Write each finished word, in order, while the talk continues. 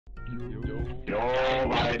Yo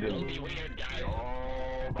Biden. Yo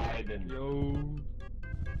Biden. Yo.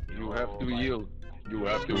 You have to yield. You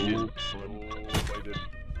have to yield.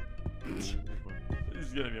 This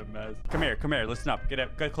is gonna be a mess. Come here, listen up.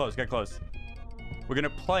 Get close. We're gonna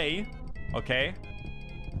play, okay?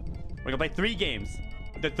 We're gonna play 3 games.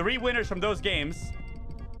 The 3 winners from those games,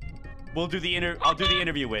 I'll do the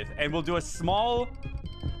interview with, and we'll do a small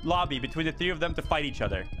lobby between the 3 of them to fight each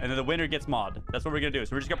other, and then the winner gets mod. That's what we're gonna do.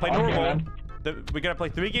 So we're just gonna play normal. We're gonna play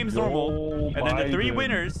 3 games normal, and then the 3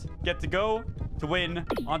 winners get to go to win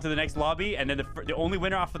onto the next lobby, and then the only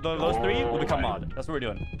winner off of those 3 will become mod. That's what we're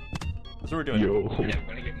doing. That's what we're doing.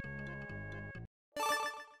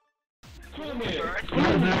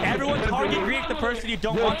 Everyone target grief the person you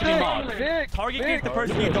don't want to be modded. Target grief the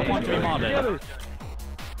person you don't want to be modded.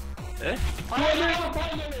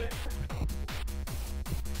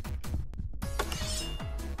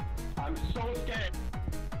 I'm so scared.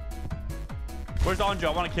 Where's Anjo? I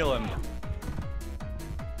want to kill him.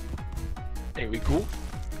 Hey, we cool?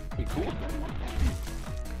 We cool?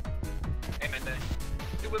 Hey, Mendo.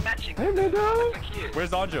 Dude, we're matching. Hey, Mendo!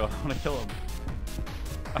 Where's Anjo? I want to kill him.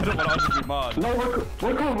 I don't want Anjo to be mod. No, we're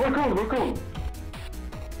cool.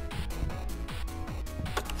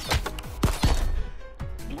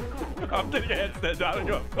 I'm getting handstand. I don't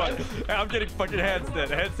give a fuck. I'm getting fucking handstand.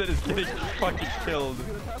 Handstand is getting fucking killed.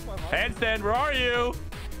 Handstand, where are you?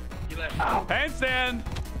 He left. Handstand!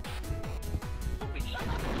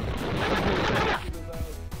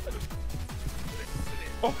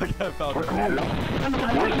 Oh my god, I found We're him.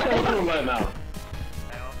 cool. We're so cool right now.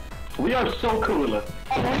 We are so cool. We're so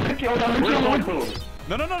cool.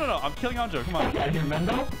 No. I'm killing Anjo. Come on.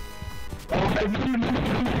 Mendo?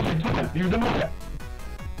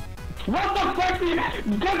 What the fuck?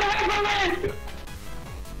 Get away from me!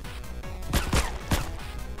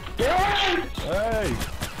 Get away! Hey!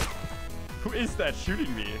 Who is that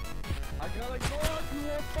shooting me? I gotta go out, you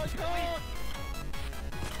want fuck up!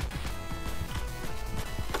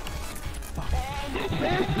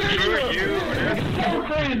 Screw you! It's so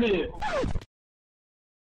crazy!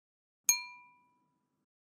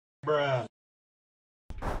 Bruh.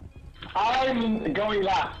 I'm going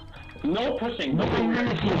last. No pushing. No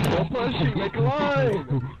pushing, make a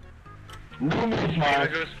line! No mission.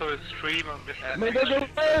 Mendo goes for a stream on this. Mendo go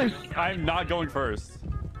first! I'm not going first.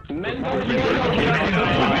 Mendo goes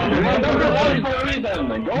for a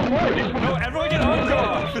reason. Go first. No, everyone get Anjo!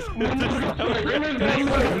 Streamer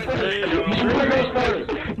goes first.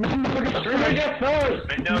 Streamer gets first.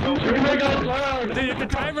 Mendo goes Streamer goes first. Dude, if the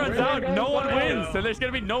time runs out, no one wins, so there's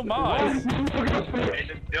gonna be no mods.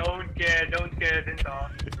 Don't care, didn't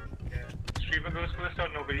talk. Streamer goes first or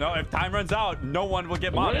nobody? No, if time runs out, no one will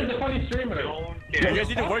get What is modded. the funny streamer? Don't You care. guys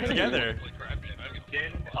need to work together.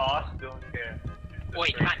 Didn't ask, don't care.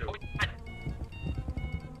 Wait, man.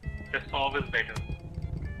 Just solve is better.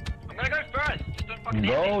 I'm gonna go first. Just don't fucking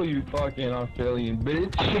hit Go, me. you fucking Australian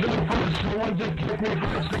bitch.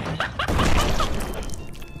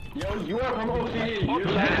 Yo, you are from OCE. You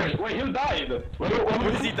died. Wait, who died? Who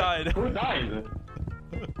is he died? Who died?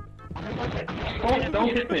 Oh, don't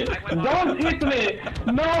hit me! Don't hit me!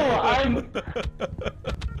 No, I'm...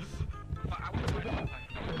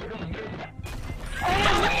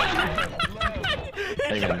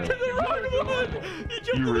 He jumped to the wrong one! He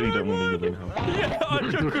jumped You to really the don't wrong want me to one! win, huh? Yeah,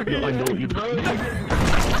 Anjo could be. I know you do.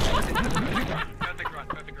 Perfect run.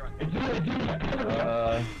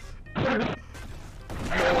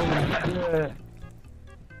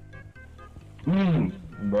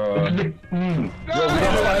 Bruh.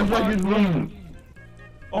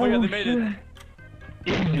 Oh my god, they made it.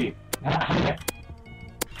 Easy.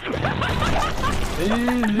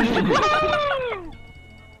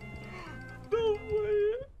 No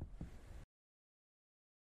way.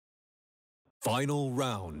 Final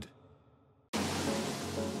round.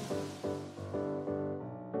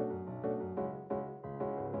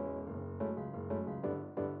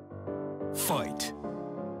 Fight.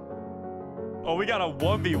 Oh, we got a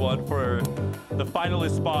 1v1 for the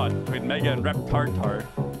finalist spot between Mega and Rep Tartar.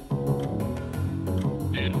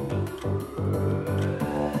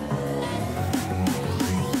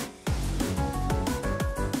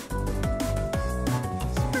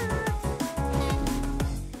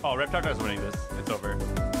 Oh, Rep Tartar's winning this. It's over.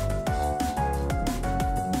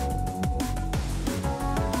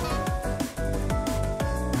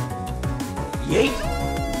 Yeet!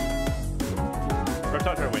 Rep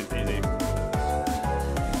Tartar wins easy.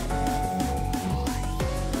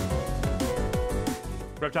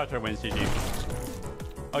 Rep Tartar wins GG.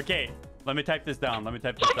 Okay, let me type this down.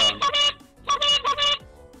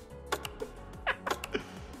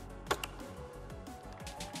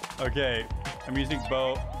 Okay, I'm using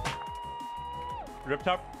bow.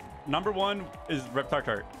 Riptop. Number 1 is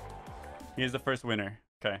Riptart. He is the first winner.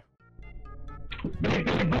 Okay. Where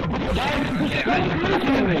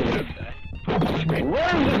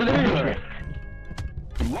is the leader?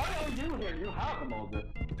 Why are you here? You have him all this.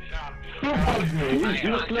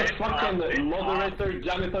 You useless fucking moderator,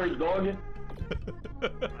 janitor, dog.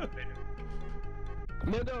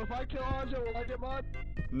 Mendo, if I kill Anja, will I get mod?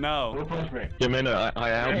 No. Don't push me. Yeah, man, I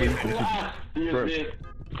am. Hey, who asked you this?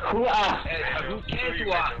 Who asked? Who cares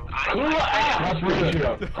who asked? Who asked?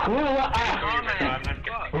 Who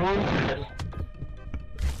asked?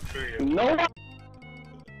 No one.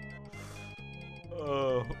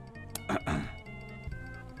 Oh.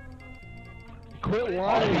 Quit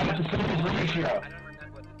lying.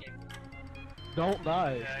 Don't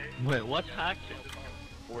die. Wait, what's hacked?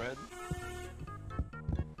 Forehead.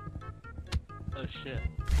 Oh shit.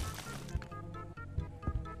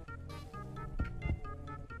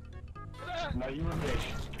 No, you were bitch.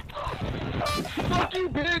 Fuck you,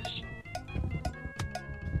 bitch!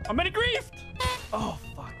 I'm in a grief! Oh,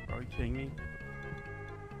 fuck, bro. Are you kidding me?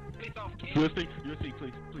 USB,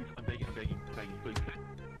 please. I'm begging, please.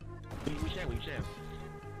 We share.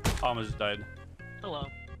 Almost died. Hello.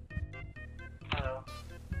 Hello.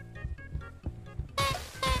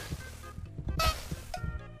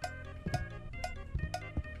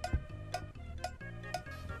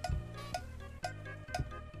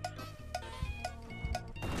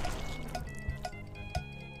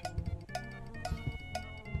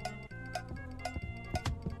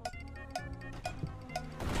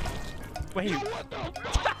 Wait. What the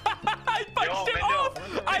fuck? I punched him Mendo, off!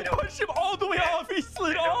 I punched him all the way off! He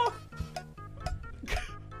slid off!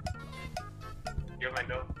 Yo,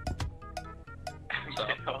 Mendo.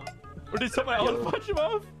 Mendo. Or did someone else punch him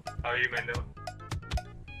off? How are you, Mendo?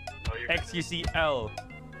 How are you? XQCL.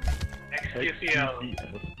 XQCL.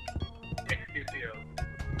 XQCL.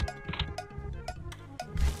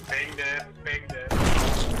 Bang there.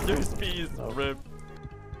 Your speed. Rip.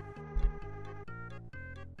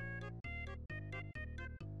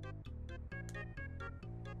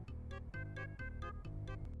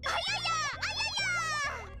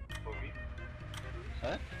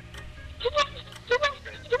 Huh?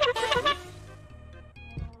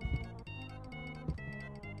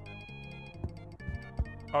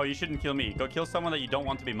 Oh, you shouldn't kill me. Go kill someone that you don't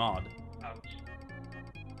want to be mod. Ouch.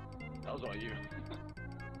 That was all you.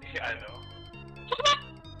 Yeah, I know.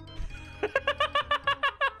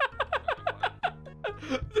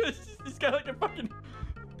 He's got like a fucking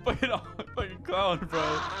clown,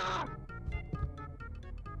 bro.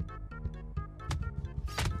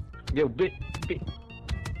 Yo, bit.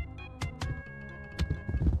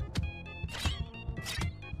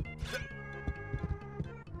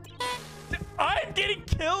 I'm getting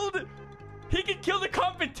killed. He can kill the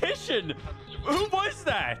competition. Who was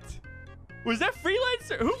that? Was that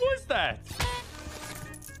freelancer? Who was that?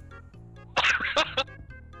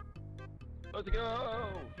 Let's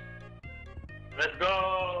go. Let's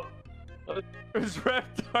go. It was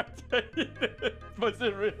Raptor. Was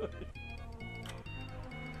it really?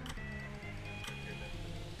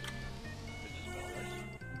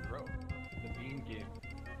 Bro, the bean game.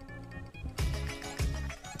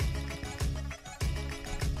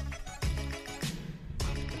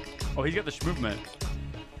 Oh, he's got the movement.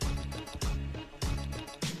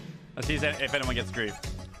 Let's see if anyone gets grief.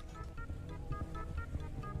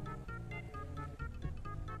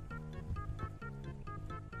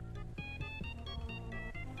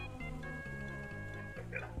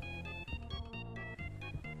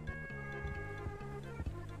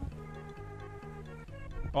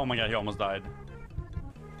 Oh my god, he almost died.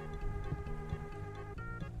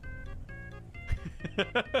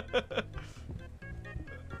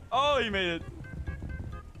 Oh, he made it.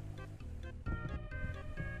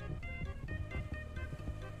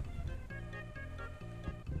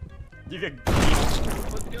 You get.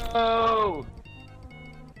 Let's go.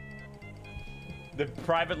 The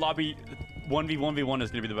private lobby 1v1v1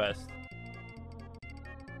 is gonna be the best.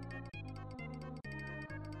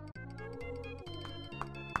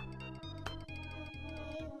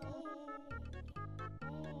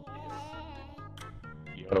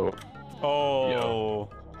 Yo. Oh. Yo.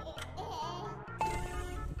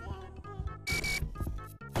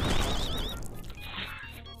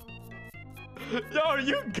 Yo, are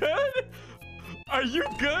you good? Are you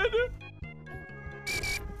good?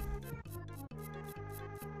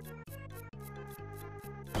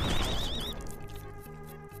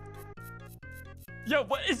 Yo,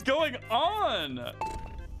 what is going on?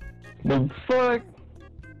 The fuck?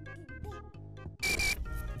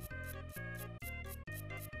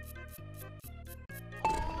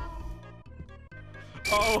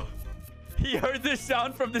 Oh, he heard the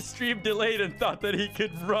sound from the stream delayed and thought that he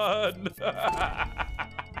could run.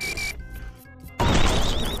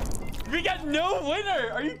 We got no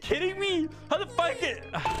winner. Are you kidding me? How the fuck it?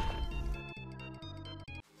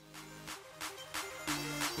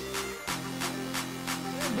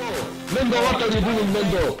 Mendo, what are you doing,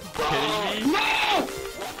 Mendo? Kidding me? No! What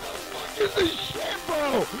the fuck is this shit,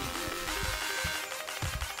 bro?